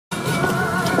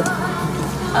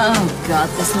Oh, God,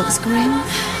 this looks grim.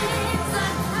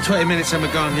 20 minutes and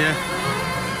we're gone, yeah?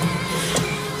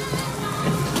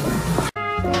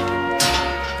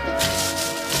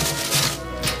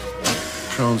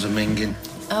 Prawns are minging.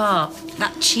 Oh,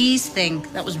 that cheese thing,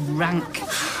 that was rank.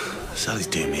 Sally's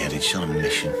doing me head in. She's on a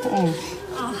mission. Oh,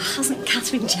 hasn't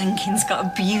Catherine Jenkins got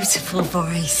a beautiful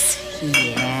voice?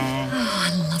 Yeah. Oh, I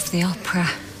love the opera.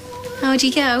 How'd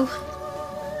you go?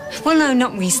 Well, no,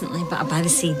 not recently, but I buy the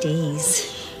CDs.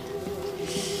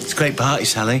 It's a great party,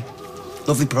 Sally.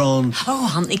 Lovely prawns. Oh,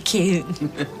 aren't they cute?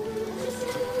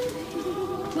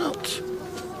 What?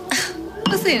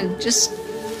 Nothing, just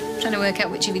trying to work out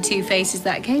which of your two faces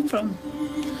that came from.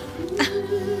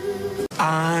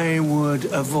 I would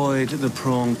avoid the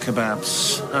prawn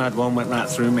kebabs. I had one went right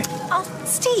through me. Oh,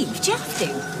 Steve, do you have to?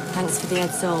 Thanks for the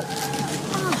heads up.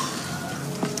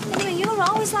 Oh. Anyway, you're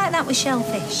always like that with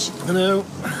shellfish. I know.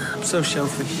 I'm so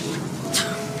shellfish.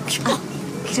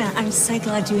 I'm so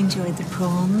glad you enjoyed the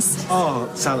prawns. Oh,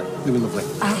 Sally, they were lovely.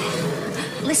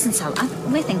 Listen, Sal,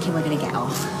 we're thinking we're going to get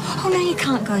off. Oh, no, you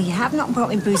can't go yet. I've not brought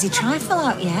my boozy trifle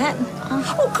out yet.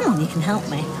 Oh, come on, you can help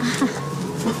me.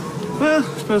 Well, I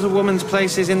suppose a woman's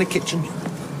place is in the kitchen.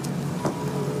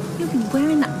 You'll be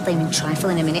wearing that flaming trifle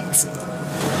in a minute.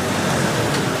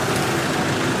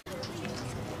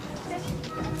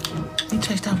 You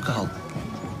taste alcohol?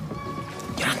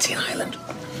 You're anti-Ireland.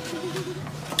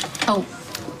 Oh,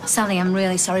 Sally, I'm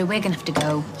really sorry. We're going to have to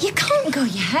go. You can't go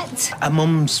yet. Her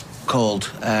mum's called.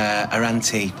 Her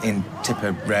auntie in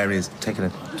Tipperary's taking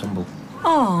a tumble.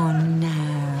 Oh, no.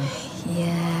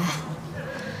 Yeah.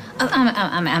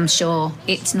 I'm sure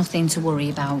it's nothing to worry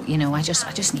about, you know. I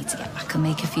just need to get back and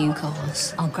make a few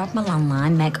calls. I'll grab my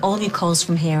landline, make all your calls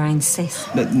from here, I insist.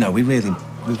 But no, we've really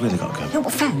got to go. No,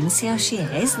 but phone, see how she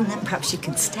is, and then perhaps you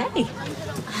could stay.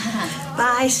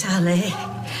 Bye, Sally.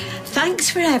 Thanks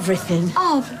for everything.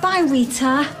 Oh, bye,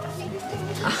 Rita.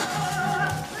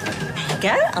 There you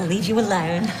go. I'll leave you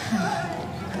alone.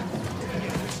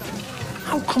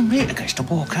 How come Rita gets to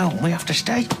walk out and we have to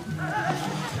stay?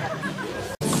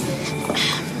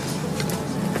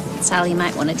 Sally, you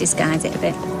might want to disguise it a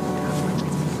bit.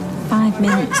 5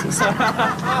 minutes, is it?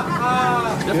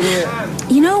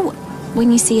 You know,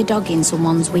 when you see a dog in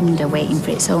someone's window waiting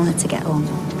for its owner to get home?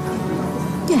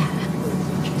 Yeah.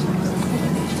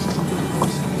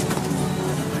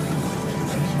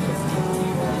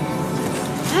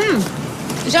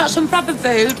 Is that some proper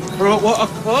food? Brought what I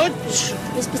could.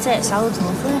 This potato salad's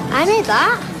lovely. I made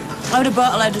that. I would have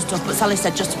brought a load of stuff, but Sally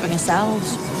said just to bring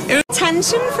ourselves.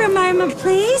 Attention for a moment,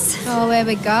 please. Oh, here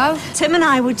we go. Tim and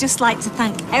I would just like to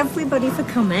thank everybody for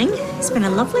coming. It's been a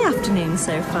lovely afternoon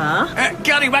so far.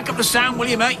 Gary, whack up the sound, will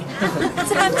you, mate?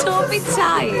 Don't be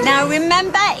tired. Now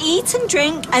remember, eat and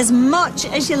drink as much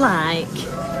as you like.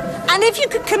 And if you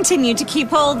could continue to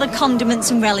keep all the condiments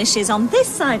and relishes on this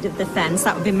side of the fence,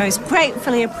 that would be most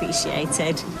gratefully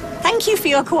appreciated. Thank you for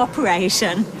your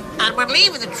cooperation. And when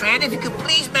leaving the train, if you could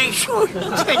please make sure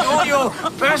you take all your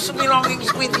personal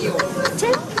belongings with you.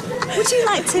 Tim, would you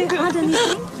like to add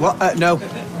anything? What? No.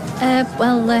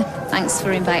 Thanks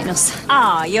for inviting us.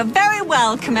 Ah, you're very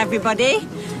welcome, everybody.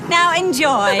 Now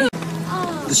enjoy.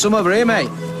 There's some over here, mate.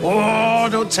 Oh,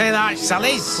 don't say that,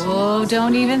 Sally's. Oh,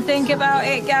 don't even think about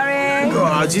it, Gary.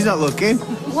 Oh, she's not looking.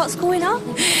 What's going on?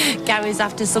 Gary's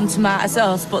after some tomato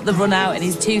sauce, but they've run out and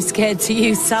he's too scared to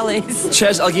use Sally's.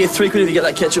 Ches, I'll give you £3 if you get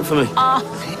that ketchup for me.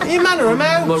 You man or a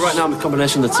mouse? Well, right now I'm a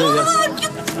combination of the two, Oh,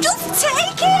 just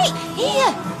take it.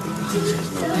 Here.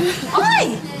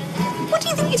 Oi! What do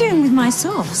you think you're doing with my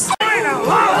sauce?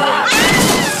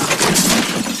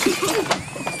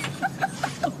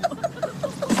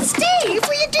 Steve,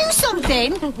 will you do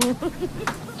something?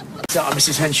 Is that on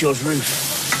Mrs. Henshaw's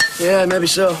roof? Yeah, maybe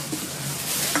so.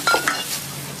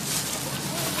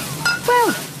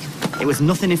 Well, it was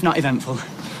nothing if not eventful.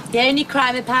 The only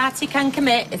crime a party can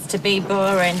commit is to be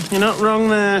boring. You're not wrong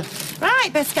there.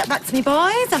 Right, best get back to me,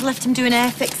 boys. I've left him doing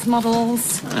Airfix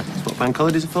models. That's what bank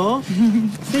holidays are for.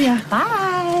 See ya.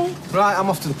 Bye. Right, I'm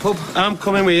off to the pub. I'm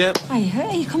coming with you. Are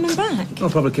you coming back? I'll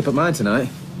probably keep at mine tonight.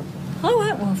 All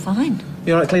right, well, fine.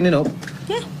 You all right cleaning up?